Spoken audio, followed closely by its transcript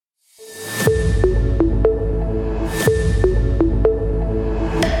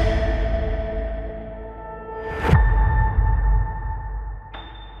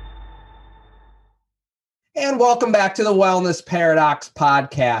welcome back to the Wellness Paradox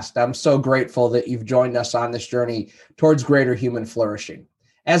podcast. I'm so grateful that you've joined us on this journey towards greater human flourishing.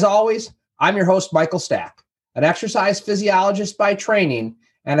 As always, I'm your host, Michael Stack, an exercise physiologist by training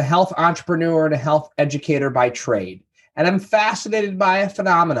and a health entrepreneur and a health educator by trade. And I'm fascinated by a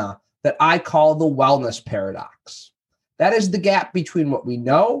phenomena that I call the wellness paradox. That is the gap between what we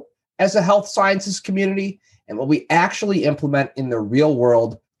know as a health sciences community and what we actually implement in the real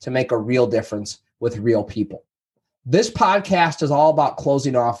world to make a real difference with real people. This podcast is all about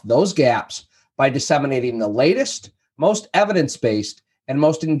closing off those gaps by disseminating the latest, most evidence-based, and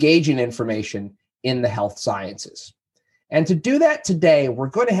most engaging information in the health sciences. And to do that today, we're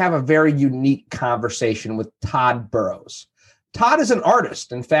going to have a very unique conversation with Todd Burroughs. Todd is an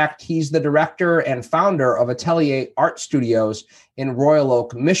artist. In fact, he's the director and founder of Atelier Art Studios in Royal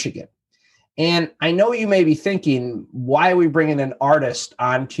Oak, Michigan. And I know you may be thinking, why are we bringing an artist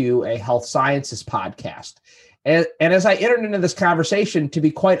onto a health sciences podcast? And as I entered into this conversation, to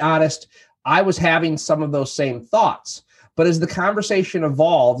be quite honest, I was having some of those same thoughts. But as the conversation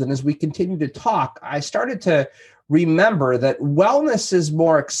evolved and as we continued to talk, I started to remember that wellness is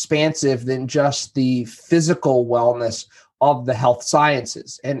more expansive than just the physical wellness of the health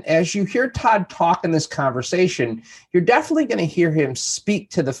sciences. And as you hear Todd talk in this conversation, you're definitely going to hear him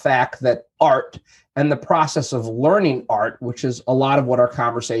speak to the fact that art and the process of learning art, which is a lot of what our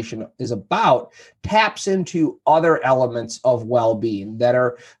conversation is about, taps into other elements of well-being that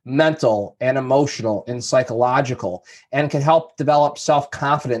are mental and emotional and psychological and can help develop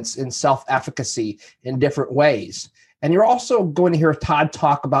self-confidence and self-efficacy in different ways. And you're also going to hear Todd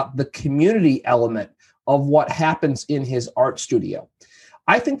talk about the community element of what happens in his art studio.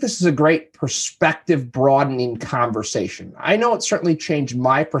 I think this is a great perspective broadening conversation. I know it certainly changed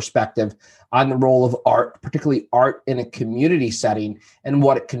my perspective on the role of art, particularly art in a community setting and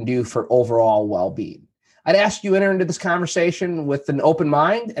what it can do for overall well-being. I'd ask you to enter into this conversation with an open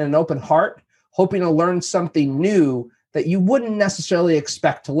mind and an open heart, hoping to learn something new that you wouldn't necessarily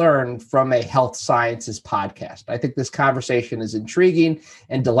expect to learn from a health sciences podcast. I think this conversation is intriguing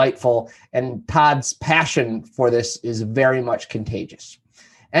and delightful, and Todd's passion for this is very much contagious.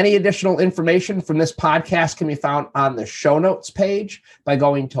 Any additional information from this podcast can be found on the show notes page by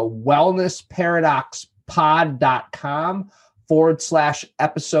going to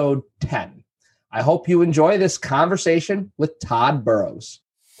wellnessparadoxpod.com/episode 10. I hope you enjoy this conversation with Todd Burroughs.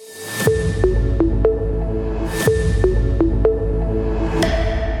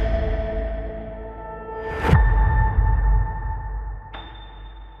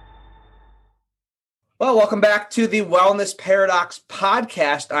 Well, welcome back to the Wellness Paradox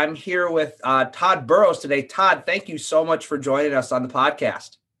podcast. I'm here with Todd Burroughs today. Todd, thank you so much for joining us on the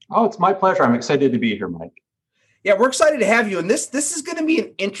podcast. Oh, it's my pleasure. I'm excited to be here, Mike. Yeah, we're excited to have you. And this is going to be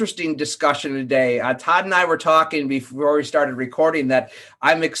an interesting discussion today. Todd and I were talking before we started recording that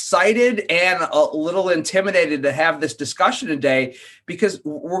I'm excited and a little intimidated to have this discussion today because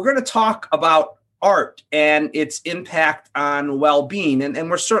we're going to talk about art and its impact on well-being. And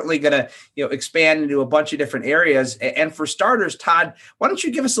we're certainly going to expand into a bunch of different areas. And for starters, Todd, why don't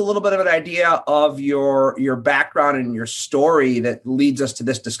you give us a little bit of an idea of your background and your story that leads us to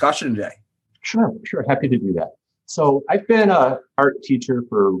this discussion today? Sure. Happy to do that. So I've been an art teacher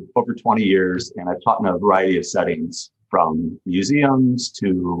for over 20 years, and I've taught in a variety of settings, from museums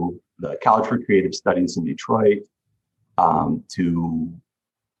to the College for Creative Studies in Detroit, to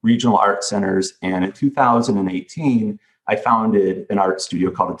regional art centers. And in 2018, I founded an art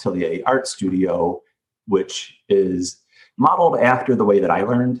studio called Atelier Art Studio, which is modeled after the way that I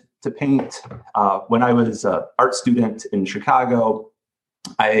learned to paint. When I was an art student in Chicago,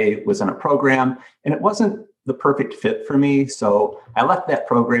 I was in a program and it wasn't the perfect fit for me. So I left that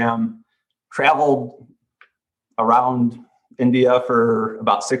program, traveled around India for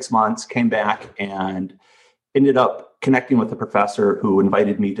about 6 months, came back and ended up connecting with a professor who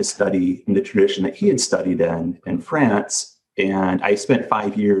invited me to study in the tradition that he had studied in France. And I spent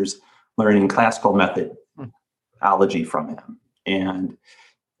 5 years learning classical methodology from him. And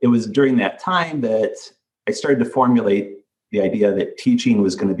it was during that time that I started to formulate the idea that teaching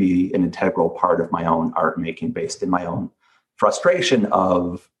was going to be an integral part of my own art making, based in my own frustration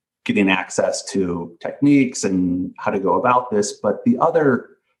of getting access to techniques and how to go about this. But the other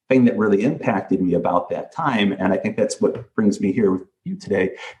thing that really impacted me about that time, and I think that's what brings me here with you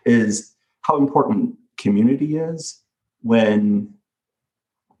today, is how important community is when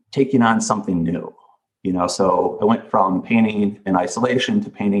taking on something new. So I went from painting in isolation to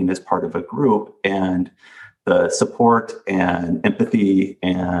painting as part of a group, and the support and empathy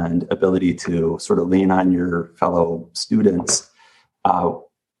and ability to sort of lean on your fellow students,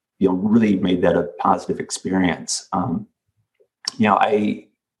 really made that a positive experience. I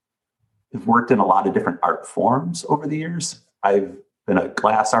have worked in a lot of different art forms over the years. I've been a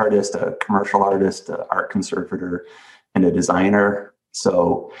glass artist, a commercial artist, an art conservator, and a designer.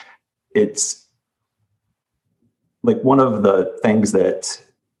 So it's like one of the things that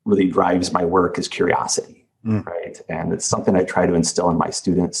really drives my work is curiosity, right? And it's something I try to instill in my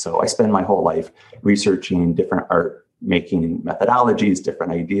students. So I spend my whole life researching different art making methodologies,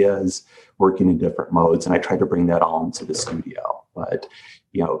 different ideas, working in different modes. And I try to bring that all into the studio. But,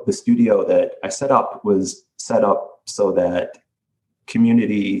 the studio that I set up was set up so that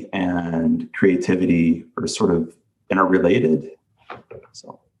community and creativity are sort of interrelated.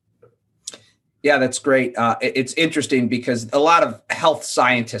 So. Yeah, that's great. It's interesting because a lot of health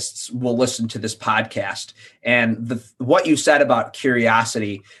scientists will listen to this podcast, and what you said about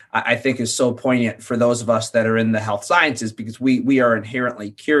curiosity, I think, is so poignant for those of us that are in the health sciences, because we are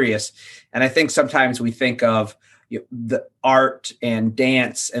inherently curious. And I think sometimes we think of the art and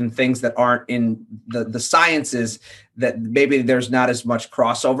dance and things that aren't in the sciences, that maybe there's not as much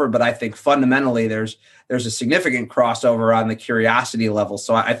crossover, but I think fundamentally there's a significant crossover on the curiosity level.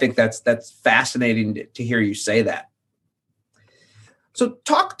 So I think that's fascinating to hear you say that. So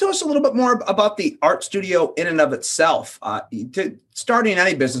talk to us a little bit more about the art studio in and of itself. Starting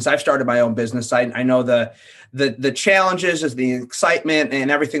any business, I've started my own business. I know the challenges, is the excitement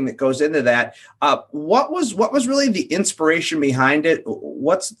and everything that goes into that. What was really the inspiration behind it?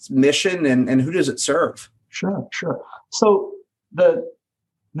 What's its mission, and who does it serve? Sure. So the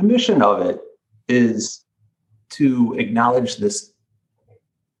mission of it is to acknowledge this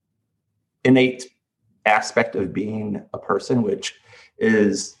innate aspect of being a person, which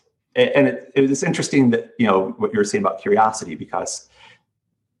is, and it was interesting that, what you were saying about curiosity, because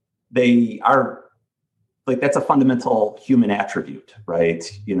they are like, that's a fundamental human attribute,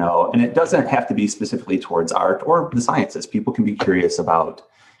 right? And it doesn't have to be specifically towards art or the sciences. People can be curious about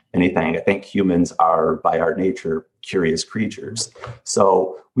anything. I think humans are, by our nature, curious creatures.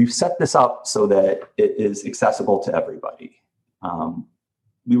 So we've set this up so that it is accessible to everybody.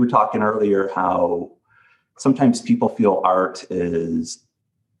 We were talking earlier how sometimes people feel art is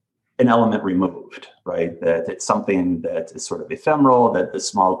an element removed, right? That it's something that is sort of ephemeral, that a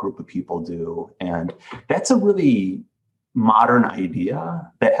small group of people do. And that's a really modern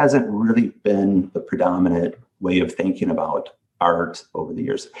idea that hasn't really been the predominant way of thinking about art over the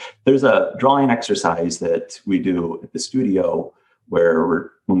years. There's a drawing exercise that we do at the studio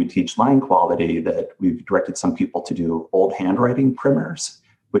where when we teach line quality, that we've directed some people to do old handwriting primers,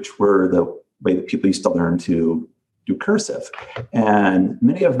 which were the way that people used to learn to do cursive. And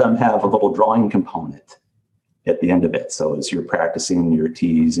many of them have a little drawing component at the end of it. So as you're practicing your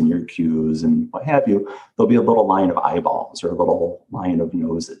T's and your Q's and what have you, there'll be a little line of eyeballs or a little line of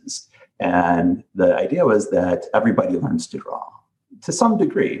noses. And the idea was that everybody learns to draw to some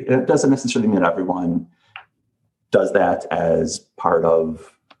degree. It doesn't necessarily mean everyone does that as part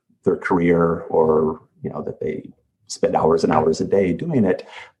of their career, or, that they spend hours and hours a day doing it.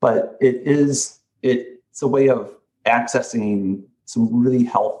 But it's a way of accessing some really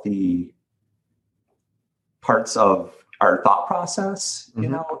healthy parts of our thought process,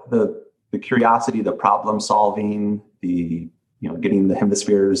 the curiosity, the problem solving, the getting the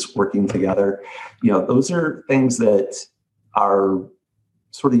hemispheres working together. Those are things that are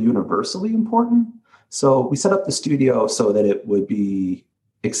sort of universally important. So we set up the studio so that it would be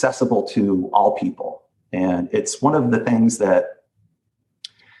accessible to all people. And it's one of the things that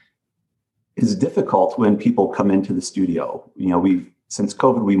is difficult when people come into the studio. Since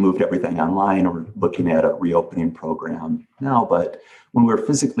COVID, we moved everything online, and we're looking at a reopening program now. But when we're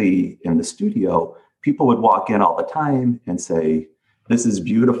physically in the studio, people would walk in all the time and say, "This is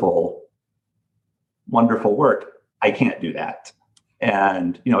beautiful, wonderful work. I can't do that."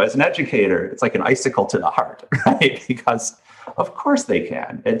 And, as an educator, it's like an icicle to the heart, right? Because of course they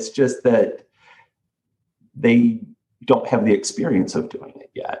can. It's just that they don't have the experience of doing it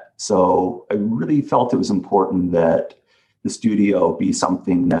yet. So I really felt it was important that the studio be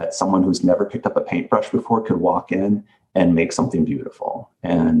something that someone who's never picked up a paintbrush before could walk in and make something beautiful.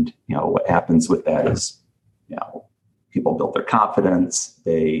 And, what happens with that is, people build their confidence.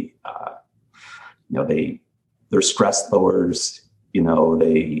 They're stress lowers.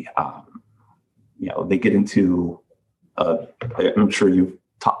 They get into, I'm sure you've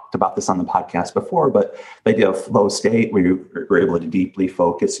talked about this on the podcast before, but the idea of flow state, where you're able to deeply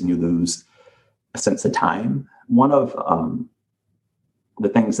focus and you lose a sense of time. One of the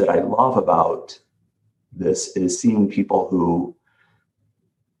things that I love about this is seeing people who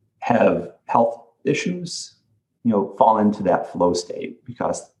have health issues fall into that flow state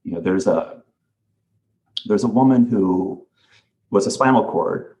because, there's a woman who was a spinal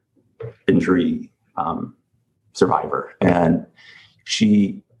cord injury survivor, and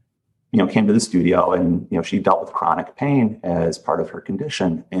she, came to the studio, and, she dealt with chronic pain as part of her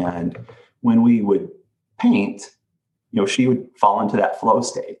condition. And when we would paint, she would fall into that flow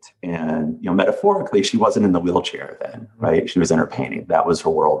state. And, metaphorically, she wasn't in the wheelchair then, right? She was in her painting. That was her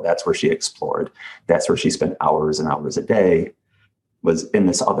world. That's where she explored. That's where she spent hours and hours a day, was in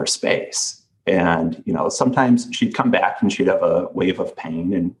this other space. And, sometimes she'd come back and she'd have a wave of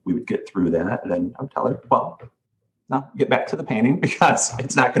pain, and we would get through that. And then I would tell her, well, now get back to the painting because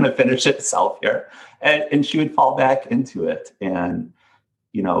it's not going to finish itself here. And she would fall back into it. And,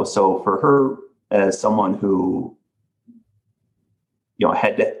 so for her, as someone who,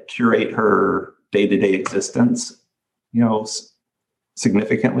 had to curate her day-to-day existence,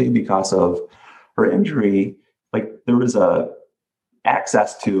 significantly because of her injury, like there was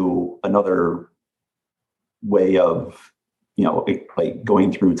access to another way of, like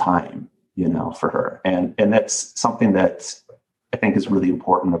going through time, for her. And that's something that I think is really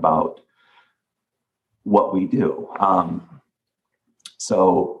important about what we do.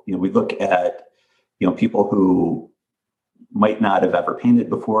 So, we look at, people who might not have ever painted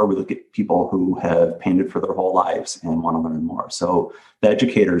before. We look at people who have painted for their whole lives and want to learn more. So the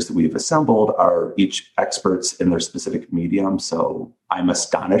educators that we've assembled are each experts in their specific medium. So I'm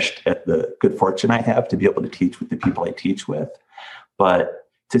astonished at the good fortune I have to be able to teach with the people I teach with. But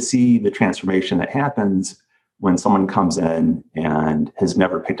to see the transformation that happens when someone comes in and has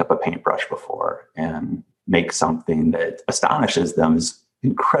never picked up a paintbrush before and makes something that astonishes them is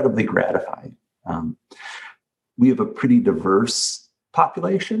incredibly gratifying. We have a pretty diverse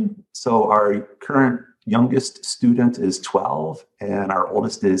population. So our current youngest student is 12 and our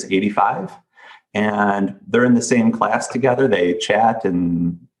oldest is 85. And they're in the same class together. They chat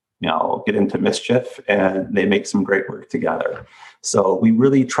and, get into mischief, and they make some great work together. So we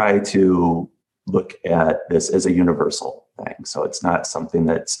really try to look at this as a universal thing. So it's not something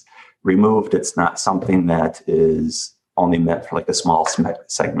that's removed. It's not something that is only meant for like a small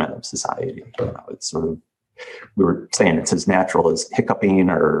segment of society. It's sort of, we were saying it's as natural as hiccuping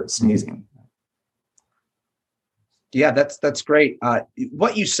or sneezing. Yeah, that's great.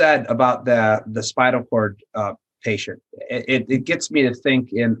 What you said about the spinal cord patient, it gets me to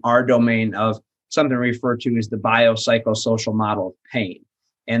think in our domain of something referred to as the biopsychosocial model of pain,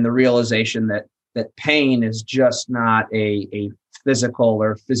 and the realization that pain is just not a physical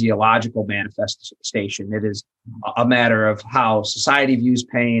or physiological manifestation. It is a matter of how society views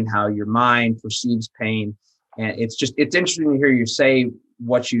pain, how your mind perceives pain. And it's interesting to hear you say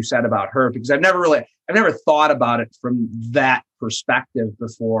what you said about her, because I've never thought about it from that perspective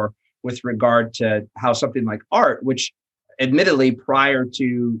before with regard to how something like art, which admittedly prior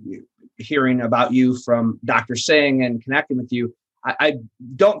to hearing about you from Dr. Singh and connecting with you, I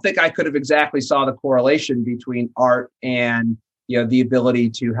don't think I could have exactly saw the correlation between art and, the ability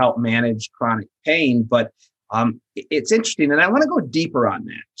to help manage chronic pain. But it's interesting, and I want to go deeper on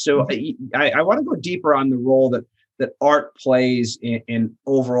that. So I want to go deeper on the role that art plays in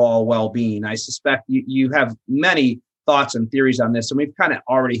overall well-being. I suspect you have many thoughts and theories on this, and we've kind of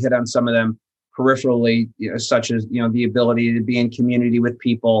already hit on some of them peripherally, such as the ability to be in community with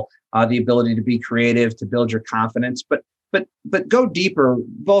people, the ability to be creative, to build your confidence, but go deeper,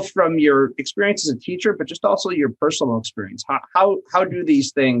 both from your experience as a teacher, but just also your personal experience. How do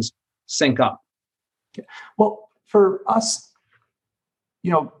these things sync up? Well, for us,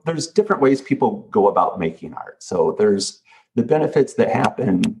 there's different ways people go about making art. So there's the benefits that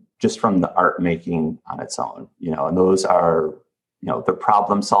happen just from the art making on its own, and those are, the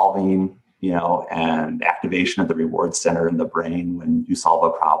problem solving, and activation of the reward center in the brain when you solve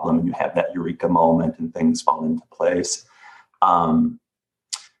a problem and you have that eureka moment and things fall into place.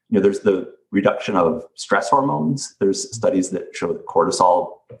 There's the reduction of stress hormones. There's studies that show that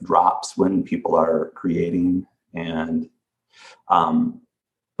cortisol drops when people are creating. And,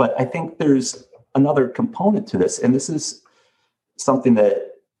 but I think there's another component to this, and this is something that,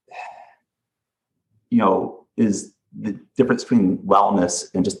 is the difference between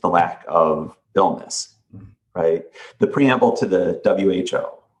wellness and just the lack of illness, right? The preamble to the WHO,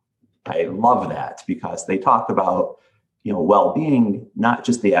 I love that because they talk about, well-being, not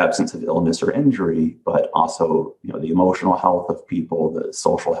just the absence of illness or injury, but also, the emotional health of people, the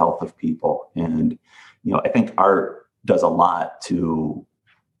social health of people. And, I think art does a lot to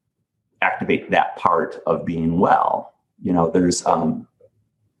activate that part of being well. There's a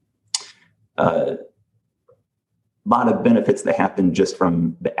lot of benefits that happen just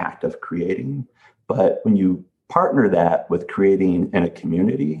from the act of creating. But when you partner that with creating in a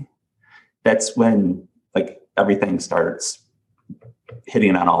community, that's when like everything starts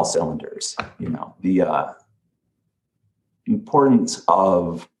hitting on all cylinders. The importance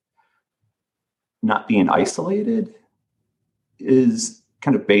of not being isolated is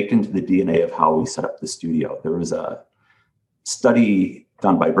kind of baked into the DNA of how we set up the studio. There was a study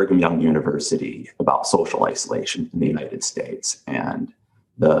done by Brigham Young University about social isolation in the United States, and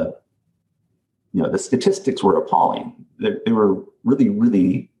the statistics were appalling. They were really,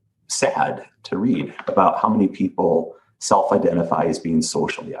 really sad to read about how many people self-identify as being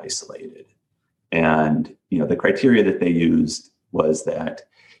socially isolated. And, the criteria that they used was that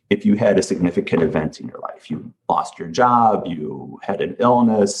if you had a significant event in your life, you lost your job, you had an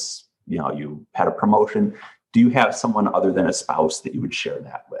illness, you had a promotion, do you have someone other than a spouse that you would share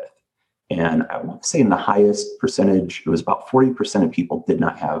that with? And I want to say in the highest percentage, it was about 40% of people did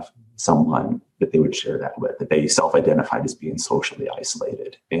not have someone that they would share that with, that they self-identified as being socially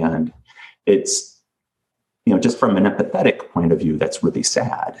isolated. And it's, just from an empathetic point of view, that's really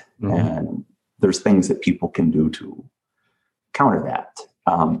sad. Mm-hmm. And there's things that people can do to counter that.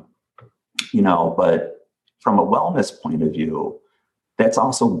 But from a wellness point of view, that's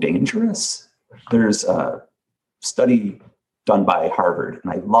also dangerous. There's a study done by Harvard,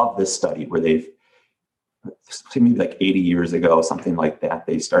 and I love this study where they've, maybe like 80 years ago, something like that,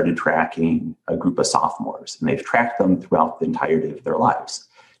 they started tracking a group of sophomores, and they've tracked them throughout the entirety of their lives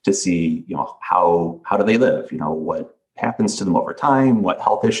to see, how do they live? What happens to them over time? What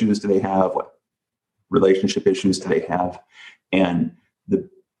health issues do they have? What relationship issues do they have? And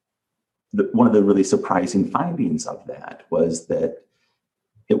one of the really surprising findings of that was that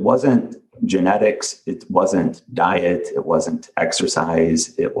it wasn't genetics, it wasn't diet, it wasn't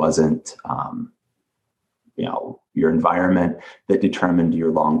exercise, it wasn't your environment that determined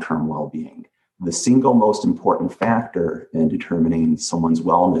your long-term well-being. The single most important factor in determining someone's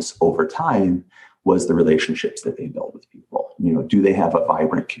wellness over time was the relationships that they build with people. Do they have a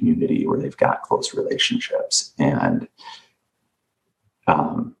vibrant community where they've got close relationships? And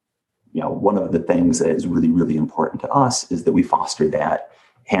one of the things that is really, really important to us is that we foster that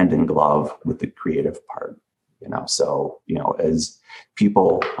hand in glove with the creative part. So as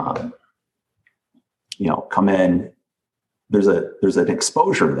people come in, there's an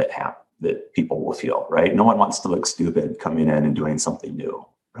exposure that people will feel, right? No one wants to look stupid coming in and doing something new,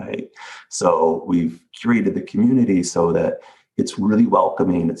 right? So we've curated the community so that it's really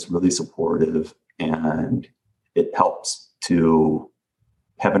welcoming, it's really supportive, and it helps to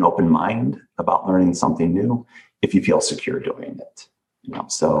have an open mind about learning something new if you feel secure doing it.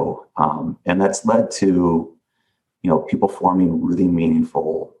 And that's led to, people forming really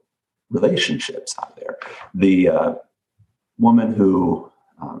meaningful relationships out there. The woman who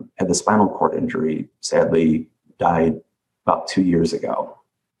had the spinal cord injury sadly died about 2 years ago.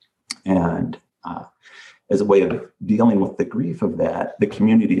 And as a way of dealing with the grief of that, the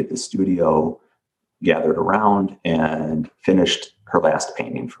community at the studio gathered around and finished her last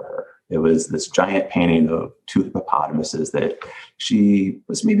painting for her. It was this giant painting of two hippopotamuses that she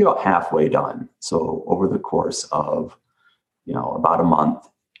was maybe about halfway done. So over the course of, about a month,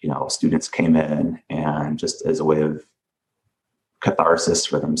 students came in, and just as a way of catharsis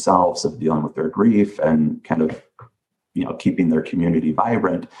for themselves of dealing with their grief and kind of, keeping their community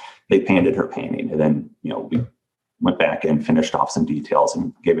vibrant, they painted her painting. And then, we went back and finished off some details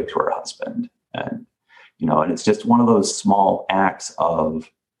and gave it to her husband. And, and it's just one of those small acts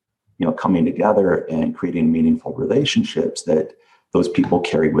of, coming together and creating meaningful relationships that those people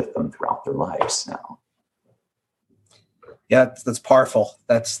carry with them throughout their lives now. Yeah, that's powerful.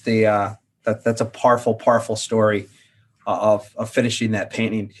 That's that's a powerful story of finishing that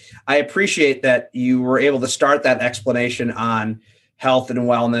painting. I appreciate that you were able to start that explanation on health and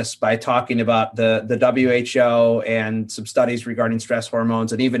wellness by talking about the WHO and some studies regarding stress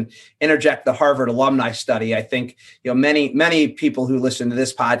hormones, and even interject the Harvard alumni study. I think many people who listen to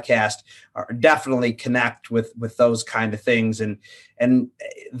this podcast are definitely connect with those kind of things, and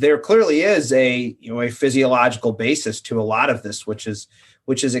there clearly is a physiological basis to a lot of this, which is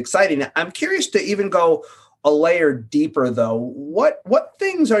exciting. I'm curious to even go a layer deeper, though. What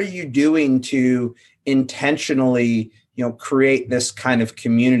things are you doing to intentionally create this kind of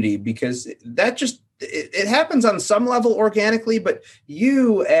community? Because that it happens on some level organically, but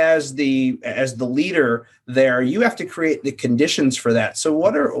you as the leader there, you have to create the conditions for that. So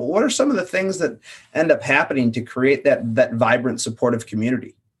what are some of the things that end up happening to create that vibrant, supportive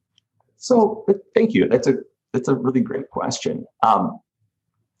community? So thank you. That's a really great question.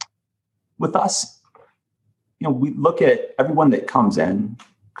 With us, we look at everyone that comes in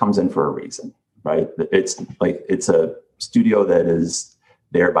for a reason. right? It's a studio that is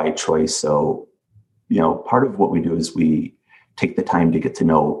there by choice. So, part of what we do is we take the time to get to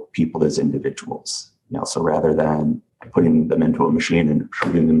know people as individuals. So rather than putting them into a machine and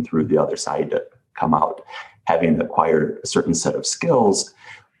shooting them through the other side to come out, having acquired a certain set of skills,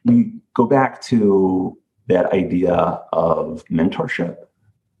 we go back to that idea of mentorship.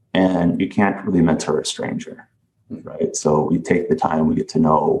 And you can't really mentor a stranger, right? So we take the time, we get to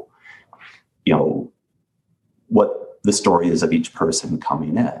know, what the story is of each person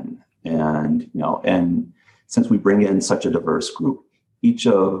coming in. And since we bring in such a diverse group, each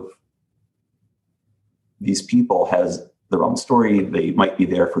of these people has their own story. They might be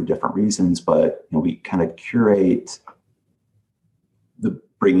there for different reasons, but we kind of curate the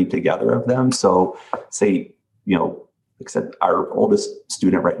bringing together of them. So say, like I said, our oldest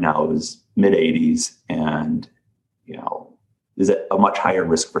student right now is mid-80s and, is at a much higher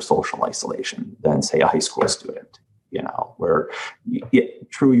risk for social isolation than, say, a high school student, where,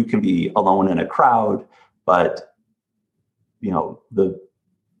 true, you can be alone in a crowd, but,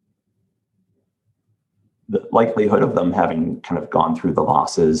 the likelihood of them having kind of gone through the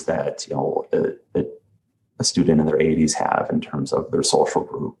losses that, a student in their 80s have in terms of their social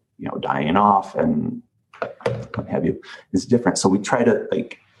group, dying off and what have you, is different. So we try to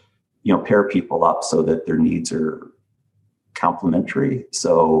pair people up so that their needs are complementary.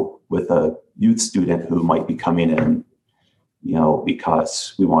 So with a youth student who might be coming in,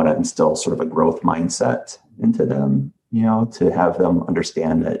 because we want to instill sort of a growth mindset into them, to have them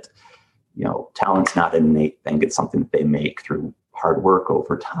understand that, talent's not an innate thing. It's something that they make through hard work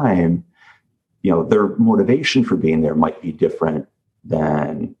over time. Their motivation for being there might be different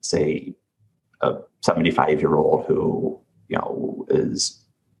than, say, a 75-year-old who, is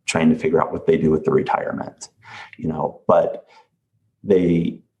trying to figure out what they do with the retirement, but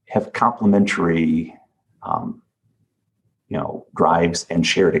they have complementary, drives and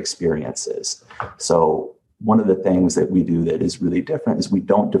shared experiences. So one of the things that we do that is really different is we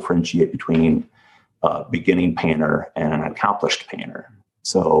don't differentiate between a beginning painter and an accomplished painter.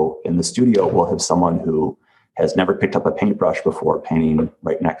 So in the studio, we'll have someone who has never picked up a paintbrush before painting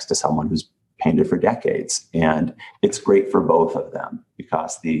right next to someone who's painted for decades. And it's great for both of them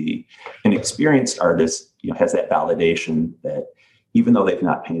because the inexperienced artist, has that validation that even though they've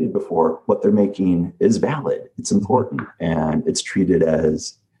not painted before, what they're making is valid. It's important. And it's treated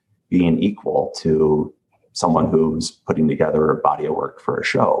as being equal to someone who's putting together a body of work for a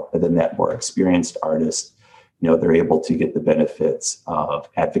show. And then that more experienced artist, they're able to get the benefits of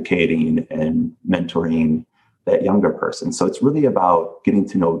advocating and mentoring that younger person. So it's really about getting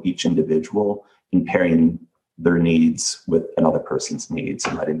to know each individual and pairing their needs with another person's needs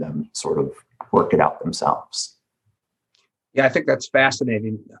and letting them sort of work it out themselves. Yeah, I think that's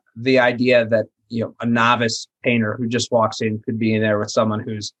fascinating. The idea that, a novice painter who just walks in could be in there with someone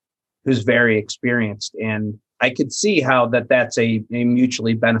who's very experienced. And I could see how that's a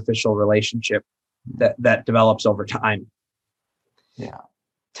mutually beneficial relationship that develops over time. Yeah.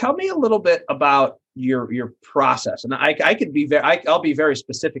 Tell me a little bit about your process. And I could be I'll be very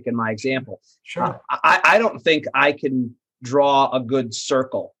specific in my example. Sure. I don't think I can draw a good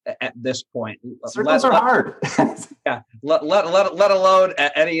circle at this point. Circles are hard. Yeah. Let alone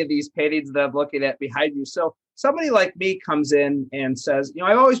any of these paintings that I'm looking at behind you. So somebody like me comes in and says,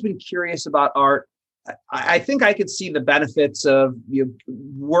 I've always been curious about art. I think I could see the benefits of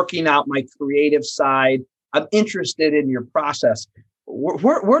working out my creative side. I'm interested in your process.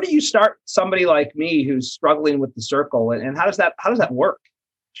 Where do you start somebody like me who's struggling with the circle, and how does that work?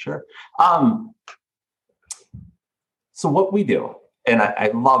 Sure. So what we do, and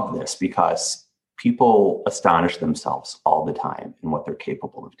I love this because people astonish themselves all the time in what they're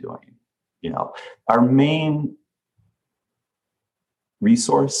capable of doing. Our main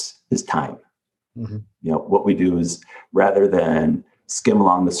resource is time. Mm-hmm. What we do is rather than skim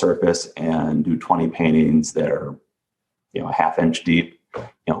along the surface and do 20 paintings that are, a half inch deep,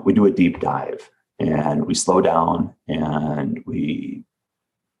 we do a deep dive and we slow down and we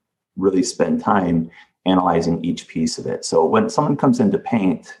really spend time analyzing each piece of it. So when someone comes in to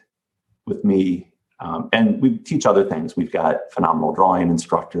paint with me, and we teach other things, we've got phenomenal drawing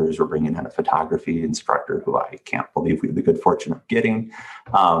instructors. We're bringing in a photography instructor who I can't believe we have the good fortune of getting.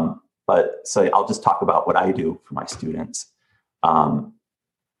 But so I'll just talk about what I do for my students.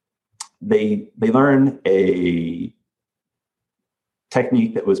 They learn a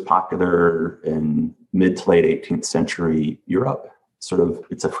technique that was popular in mid to late 18th century Europe.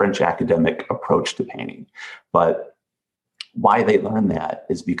 It's a French academic approach to painting. But why they learn that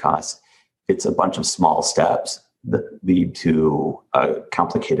is because it's a bunch of small steps that lead to a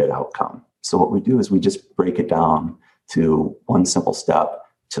complicated outcome. So what we do is we just break it down to one simple step,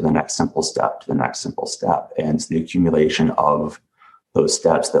 to the next simple step, to the next simple step. And it's the accumulation of those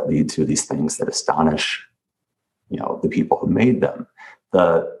steps that lead to these things that astonish, the people who made them.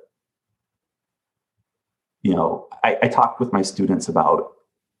 I talk with my students about,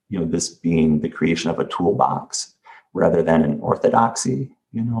 this being the creation of a toolbox rather than an orthodoxy,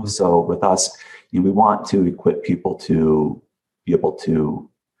 So with us, we want to equip people to be able to,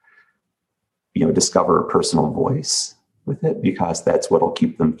 discover a personal voice with it, because that's what will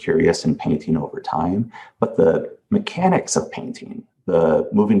keep them curious in painting over time. But the mechanics of painting, the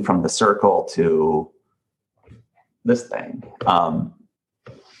moving from the circle to this thing,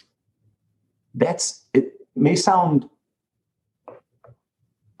 it may sound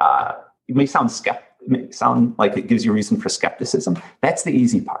like it gives you reason for skepticism. That's the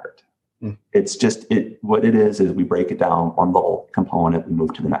easy part. It's just what it is we break it down one little component, we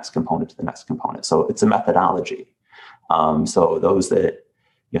move to the next component, to the next component. So it's a methodology. So those that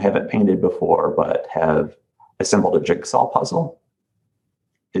haven't painted before but have assembled a jigsaw puzzle,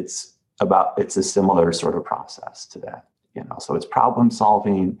 it's a similar sort of process to that. So it's problem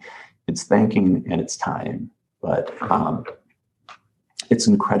solving, it's thinking, and it's time. But it's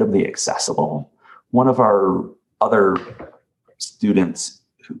incredibly accessible. One of our other students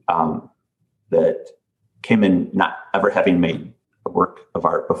that came in not ever having made a work of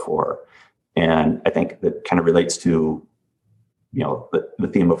art before, and I think that kind of relates to the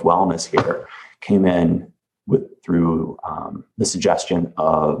theme of wellness here, came in through the suggestion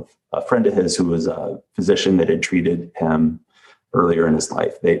of a friend of his who was a physician that had treated him earlier in his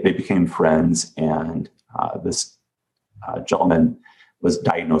life. They became friends, and this gentleman was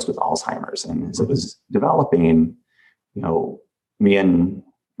diagnosed with Alzheimer's. And as it was developing, me and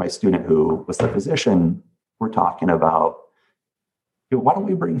my student who was the physician were talking about, why don't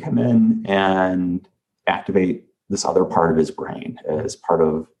we bring him in and activate this other part of his brain as part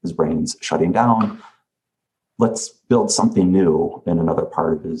of his brain's shutting down? Let's build something new in another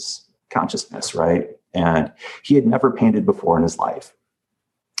part of his consciousness, right? And he had never painted before in his life.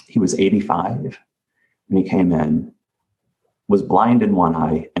 He was 85 when he came in, was blind in one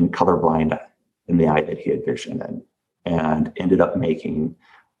eye and colorblind in the eye that he had vision in, and ended up making,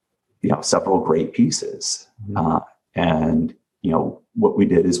 several great pieces. And what we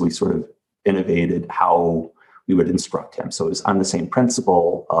did is we sort of innovated how we would instruct him. So it was on the same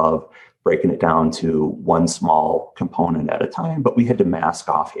principle of breaking it down to one small component at a time, but we had to mask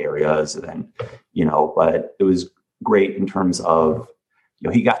off areas and, but it was great in terms of,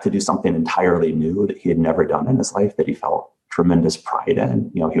 he got to do something entirely new that he had never done in his life, that he felt tremendous pride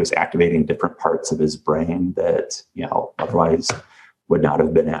in. He was activating different parts of his brain that, otherwise would not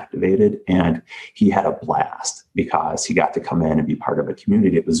have been activated. And he had a blast because he got to come in and be part of a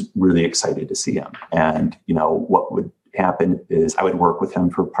community. It was really excited to see him. And, what would happen is I would work with him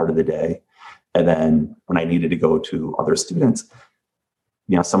for part of the day. And then when I needed to go to other students,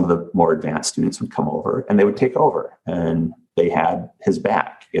 some of the more advanced students would come over and they would take over, and they had his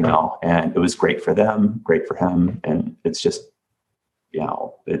back, and it was great for them, great for him. And it's just,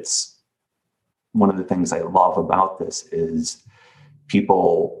 it's one of the things I love about this is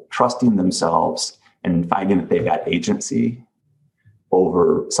people trusting themselves and finding that they've got agency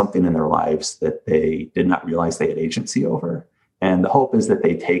over something in their lives that they did not realize they had agency over. And the hope is that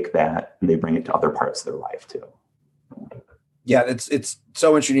they take that and they bring it to other parts of their life too. Yeah, it's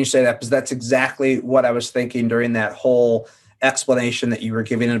so interesting you say that, because that's exactly what I was thinking during that whole explanation that you were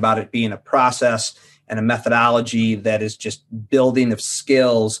giving about it being a process and a methodology that is just building of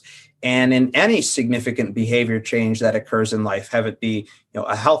skills. And in any significant behavior change that occurs in life, have it be,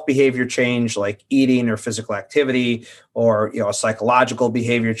 a health behavior change like eating or physical activity, or, a psychological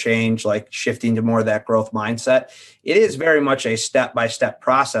behavior change like shifting to more of that growth mindset, it is very much a step-by-step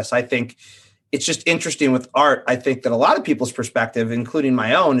process. I think it's just interesting with art. I think that a lot of people's perspective, including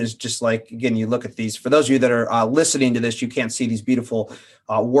my own, is just like, again, you look at these, for those of you that are listening to this, you can't see these beautiful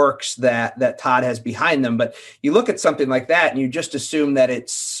works that Todd has behind them, but you look at something like that and you just assume that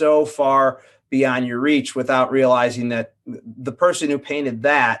it's so far beyond your reach without realizing that the person who painted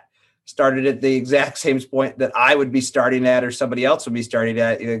that started at the exact same point that I would be starting at, or somebody else would be starting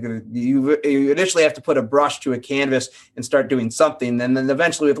at. You initially have to put a brush to a canvas and start doing something. And then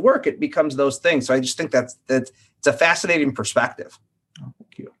eventually with work, it becomes those things. So I just think that's it's a fascinating perspective. Oh,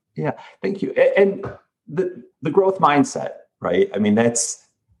 thank you. Yeah, thank you. And the growth mindset, right? I mean, that's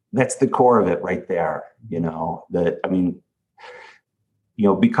the core of it right there,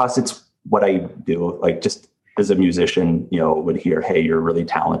 because it's what I do, like just as a musician, would hear, hey, you're really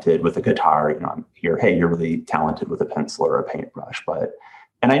talented with a guitar, I'm here, hey, you're really talented with a pencil or a paintbrush. But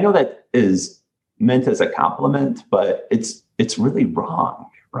And I know that is meant as a compliment, but it's really wrong,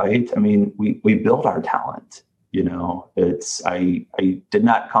 right? I mean, we build our talent. I did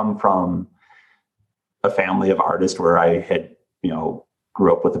not come from a family of artists where I had,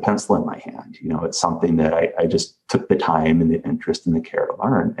 grew up with a pencil in my hand. It's something that I just took the time and the interest and the care to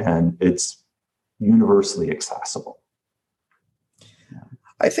learn, and it's universally accessible.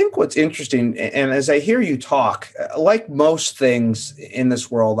 I think what's interesting, and as I hear you talk, like most things in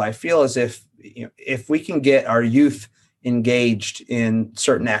this world, I feel as if we can get our youth engaged in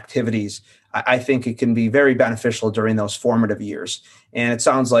certain activities, I think it can be very beneficial during those formative years. And it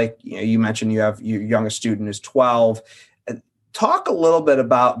sounds like you mentioned you have your youngest student is 12. Talk a little bit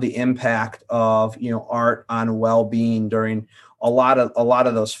about the impact of art on well-being during a lot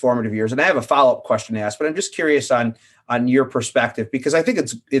of those formative years. And I have a follow-up question to ask, but I'm just curious on your perspective, because I think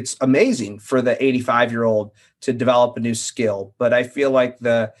it's amazing for the 85-year-old to develop a new skill. But I feel like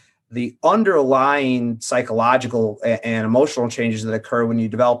the underlying psychological and emotional changes that occur when you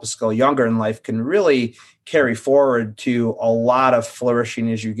develop a skill younger in life can really carry forward to a lot of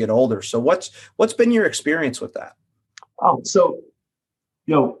flourishing as you get older. So what's been your experience with that? Oh, so,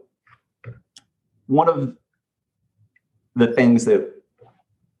 one of the things that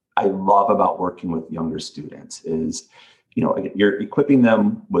I love about working with younger students is, you're equipping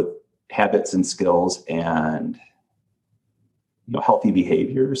them with habits and skills and, healthy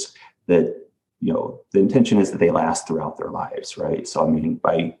behaviors that, the intention is that they last throughout their lives, right? So, I mean,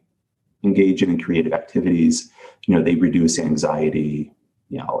 by engaging in creative activities, they reduce anxiety.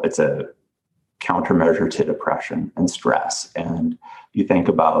 It's a countermeasure to depression and stress. And you think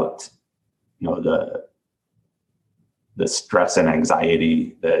about, the stress and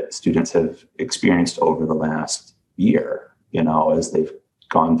anxiety that students have experienced over the last year, as they've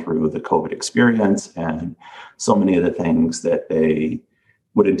gone through the COVID experience, and so many of the things that they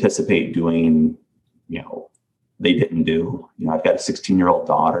would anticipate doing, they didn't do. I've got a 16-year-old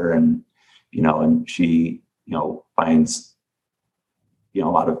daughter, and she, finds, a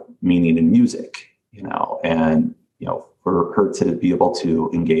lot of meaning in music, and, for her to be able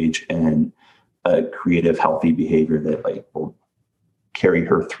to engage in a creative, healthy behavior that will carry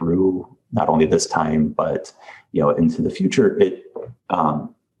her through not only this time, but, into the future,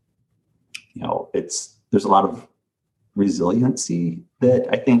 there's a lot of resiliency that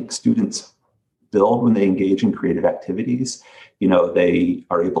I think students build when they engage in creative activities. They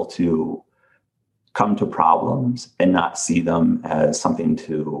are able to come to problems and not see them as something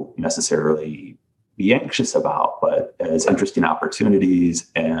to necessarily be anxious about, but as interesting opportunities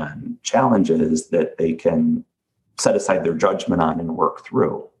and challenges that they can set aside their judgment on and work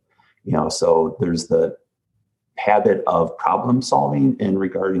through. So there's the habit of problem solving and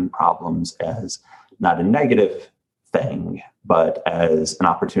regarding problems as not a negative thing, but as an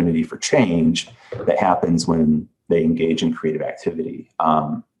opportunity for change that happens when they engage in creative activity.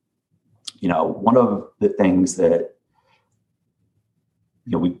 One of the things that,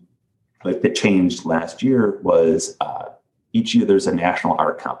 that changed last year was each year there's a national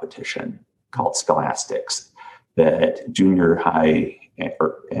art competition called Scholastics that junior high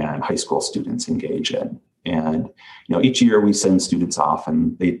and high school students engage in. And, each year we send students off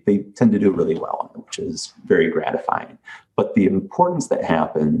and they tend to do really well, which is very gratifying. But the importance that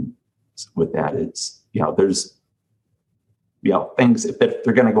happens with that is, there's, things, if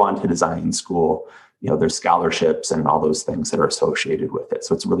they're going to go on to design school, there's scholarships and all those things that are associated with it.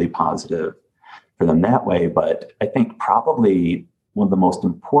 So it's really positive for them that way. But I think probably one of the most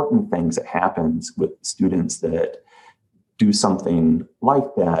important things that happens with students that do something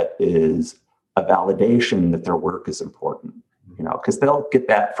like that is a validation that their work is important, because they'll get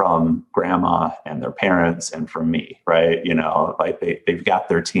that from grandma and their parents and from me, right? They've got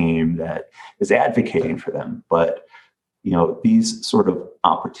their team that is advocating for them. But, these sort of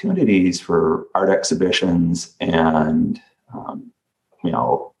opportunities for art exhibitions and,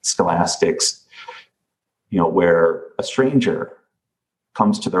 scholastics, where a stranger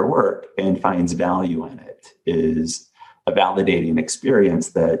comes to their work and finds value in it is a validating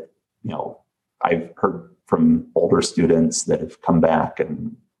experience that, I've heard from older students that have come back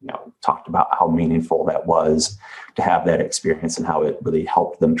and, talked about how meaningful that was to have that experience and how it really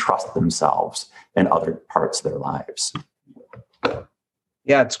helped them trust themselves in other parts of their lives.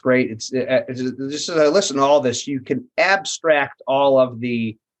 Yeah, it's great. It's just as I listen to all this, you can abstract all of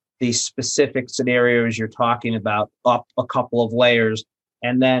the specific scenarios you're talking about up a couple of layers,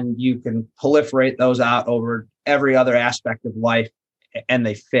 and then you can proliferate those out over every other aspect of life, and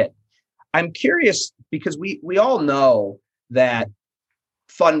they fit. I'm curious because we all know that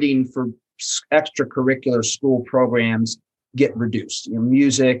funding for extracurricular school programs get reduced.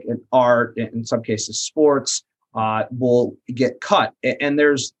 Music and art, and in some cases sports, will get cut. And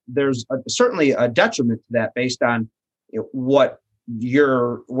there's certainly a detriment to that based on what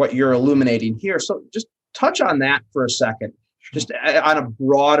you're illuminating here. So just touch on that for a second, just on a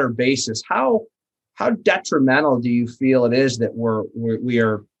broader basis. How detrimental do you feel it is that we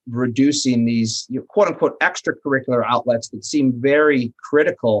are reducing these quote unquote extracurricular outlets that seem very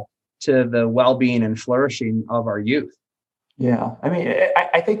critical to the well-being and flourishing of our youth? Yeah, I mean,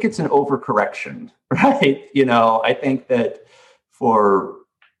 I think it's an overcorrection, right? I think that for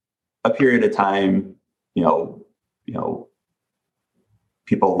a period of time,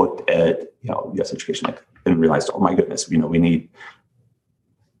 people looked at U.S. education and realized, oh my goodness, we need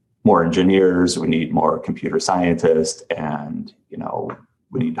more engineers, we need more computer scientists, and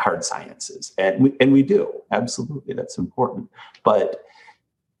we need hard sciences, and we do, absolutely, that's important. But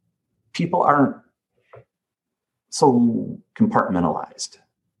people aren't so compartmentalized,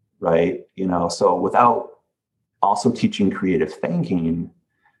 right? So without also teaching creative thinking,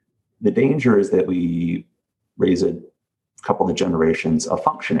 the danger is that we raise a couple of generations of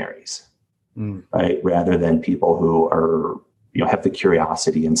functionaries, right? Rather than people who are, have the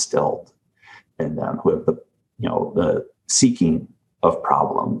curiosity instilled in them, who have the seeking of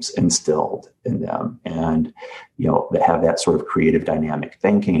problems instilled in them, and, that have that sort of creative dynamic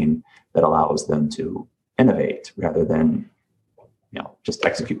thinking that allows them to innovate rather than, just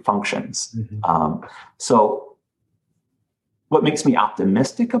execute functions. So what makes me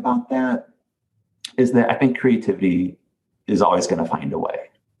optimistic about that is that I think creativity is always going to find a way,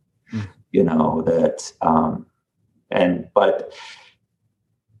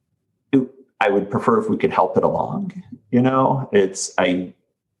 I would prefer if we could help it along. I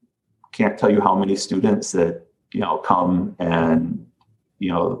can't tell you how many students that, come and,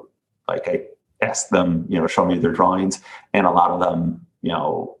 I ask them, show me their drawings, and a lot of them,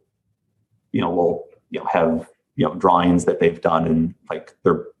 will, have, drawings that they've done in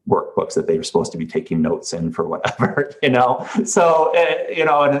their workbooks that they were supposed to be taking notes in for whatever, so,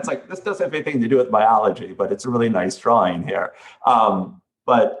 and it's this doesn't have anything to do with biology, but it's a really nice drawing here. So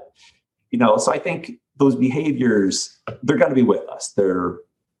I think those behaviors, they're going to be with us. They're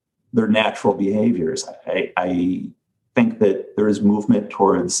natural behaviors. I think that there is movement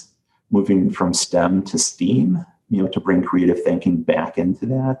towards moving from STEM to STEAM, to bring creative thinking back into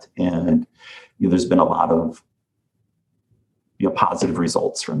that. And, there's been a lot of, positive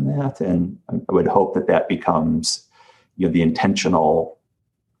results from that. And I would hope that becomes, the intentional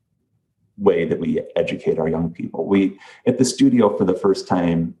way that we educate our young people. We, at the studio for the first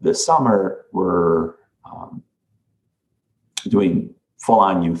time this summer, we're doing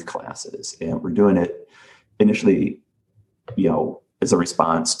full-on youth classes, and we're doing it initially, as a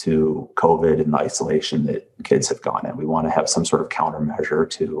response to COVID and the isolation that kids have gone in. We want to have some sort of countermeasure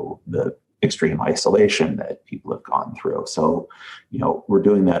to the extreme isolation that people have gone through. So, we're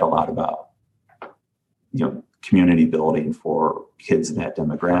doing that a lot about, community building for kids in that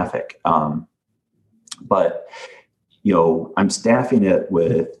demographic. But, I'm staffing it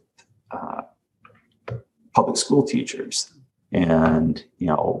with public school teachers, and,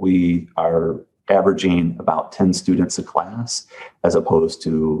 we are averaging about 10 students a class, as opposed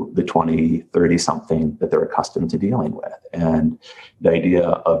to the 20, 30 something that they're accustomed to dealing with. And the idea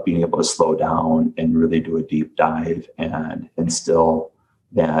of being able to slow down and really do a deep dive and instill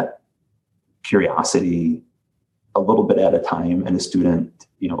that curiosity a little bit at a time in a student,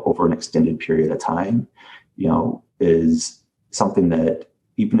 over an extended period of time, is something that,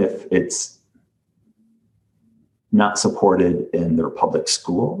 even if it's not supported in their public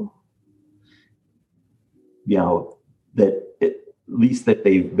school, that at least that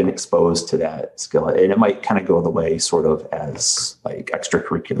they've been exposed to that skill. And it might kind of go the way sort of as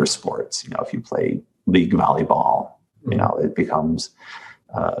extracurricular sports. If you play league volleyball, it becomes,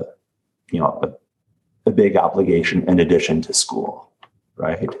 a big obligation in addition to school.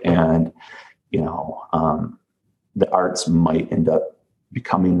 Right. And, the arts might end up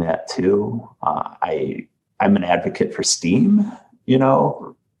becoming that too. I'm an advocate for STEAM,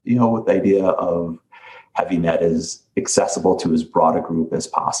 with the idea of having that as accessible to as broad a group as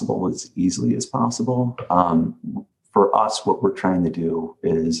possible, as easily as possible. For us, what we're trying to do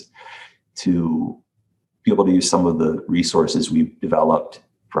is to be able to use some of the resources we've developed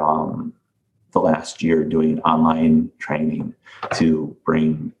from the last year doing online training to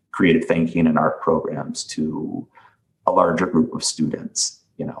bring creative thinking and art programs to a larger group of students.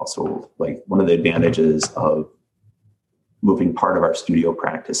 So one of the advantages of moving part of our studio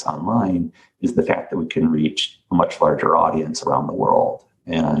practice online is the fact that we can reach a much larger audience around the world.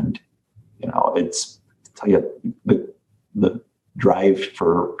 And, the the drive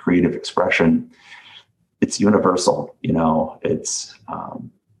for creative expression, it's universal, it's,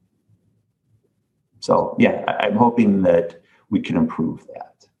 so yeah, I'm hoping that we can improve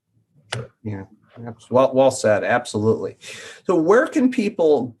that. Yeah. Well said. Absolutely. So where can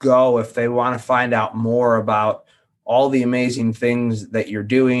people go if they want to find out more about all the amazing things that you're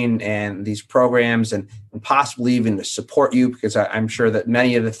doing and these programs and possibly even to support you? Because I'm sure that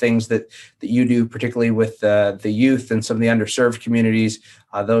many of the things that you do, particularly with the youth and some of the underserved communities,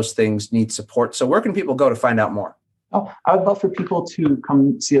 those things need support. So where can people go to find out more? Oh, I would love for people to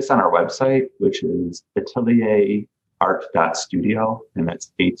come see us on our website, which is atelierart.studio, and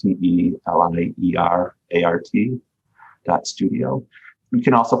that's ATELIERART.studio. You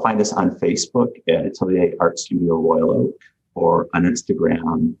can also find us on Facebook at Atelier Art Studio Royal Oak, or on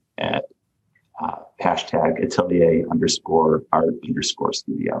Instagram at hashtag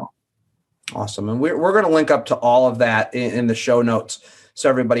Atelier_art_studio. Awesome. And we're going to link up to all of that in the show notes so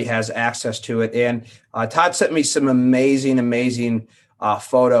everybody has access to it. And Todd sent me some amazing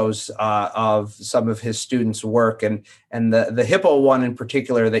photos of some of his students' work, and the hippo one in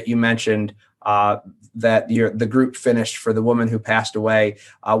particular that you mentioned, that the group finished for the woman who passed away.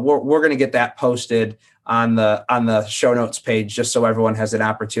 We're going to get that posted on the show notes page, just so everyone has an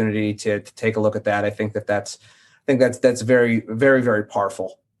opportunity to take a look at that. I think that's very, very, very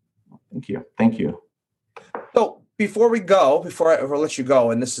powerful. Thank you. So before I let you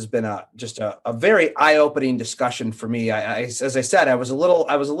go, and this has been just a very eye-opening discussion for me. As I said, I was a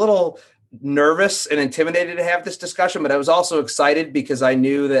little nervous and intimidated to have this discussion, but I was also excited because I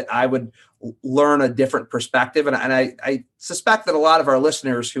knew that I would learn a different perspective. And I suspect that a lot of our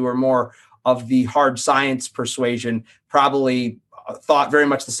listeners who are more of the hard science persuasion probably thought very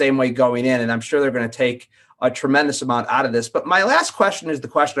much the same way going in. And I'm sure they're going to take a tremendous amount out of this. But my last question is the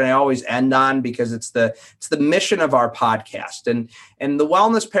question I always end on, because it's the mission of our podcast. And the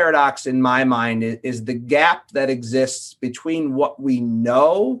wellness paradox in my mind is the gap that exists between what we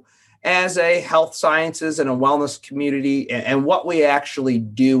know as a health sciences and a wellness community and what we actually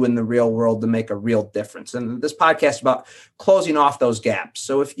do in the real world to make a real difference. And this podcast is about closing off those gaps.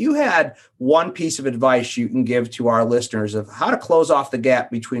 So if you had one piece of advice you can give to our listeners of how to close off the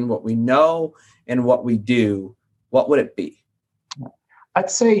gap between what we know and what we do, what would it be? I'd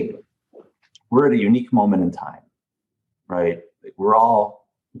say we're at a unique moment in time, right? We're all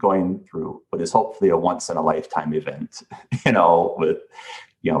going through what is hopefully a once in a lifetime event, with,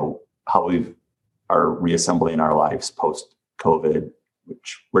 how we are reassembling our lives post COVID,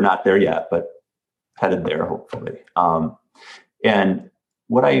 which we're not there yet, but headed there, hopefully. And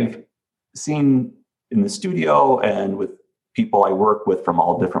what I've seen in the studio and with people I work with from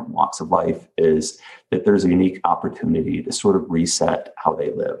all different walks of life is that there's a unique opportunity to sort of reset how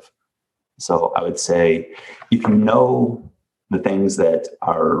they live. So I would say, if you know the things that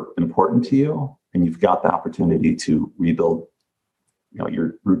are important to you and you've got the opportunity to rebuild,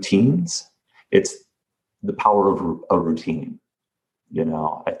 your routines, it's the power of a routine.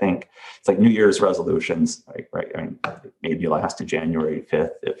 I think it's like New Year's resolutions, right? I mean, maybe last to January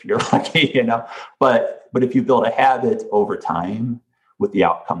 5th if you're lucky, but if you build a habit over time with the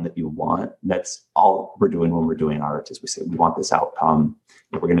outcome that you want, that's all we're doing when we're doing art, is we say, we want this outcome.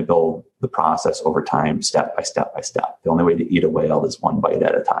 We're going to build the process over time, step by step by step. The only way to eat a whale is one bite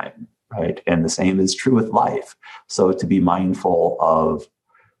at a time, right? And the same is true with life. So to be mindful of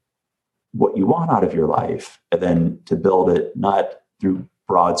what you want out of your life, and then to build it not through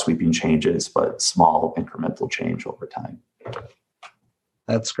broad sweeping changes, but small incremental change over time.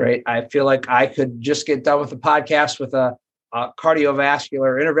 That's great. I feel like I could just get done with the podcast with a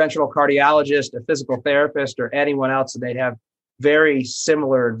cardiovascular interventional cardiologist, a physical therapist, or anyone else, and they'd have very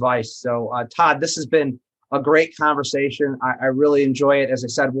similar advice. So Todd, this has been a great conversation. I really enjoy it. As I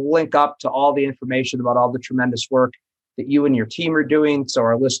said, we'll link up to all the information about all the tremendous work that you and your team are doing so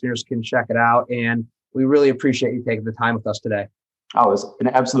our listeners can check it out. And we really appreciate you taking the time with us today. Oh, it was an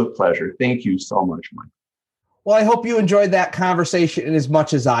absolute pleasure. Thank you so much, Mike. Well, I hope you enjoyed that conversation as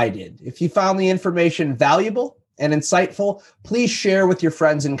much as I did. If you found the information valuable and insightful, please share with your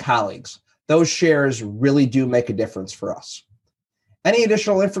friends and colleagues. Those shares really do make a difference for us. Any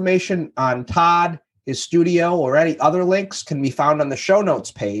additional information on Todd, his studio, or any other links can be found on the show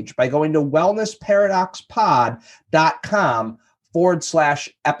notes page by going to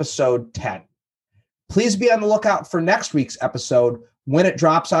wellnessparadoxpod.com/episode 10. Please be on the lookout for next week's episode when it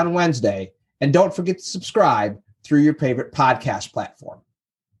drops on Wednesday. And don't forget to subscribe through your favorite podcast platform.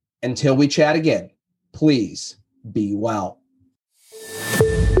 Until we chat again, please be well.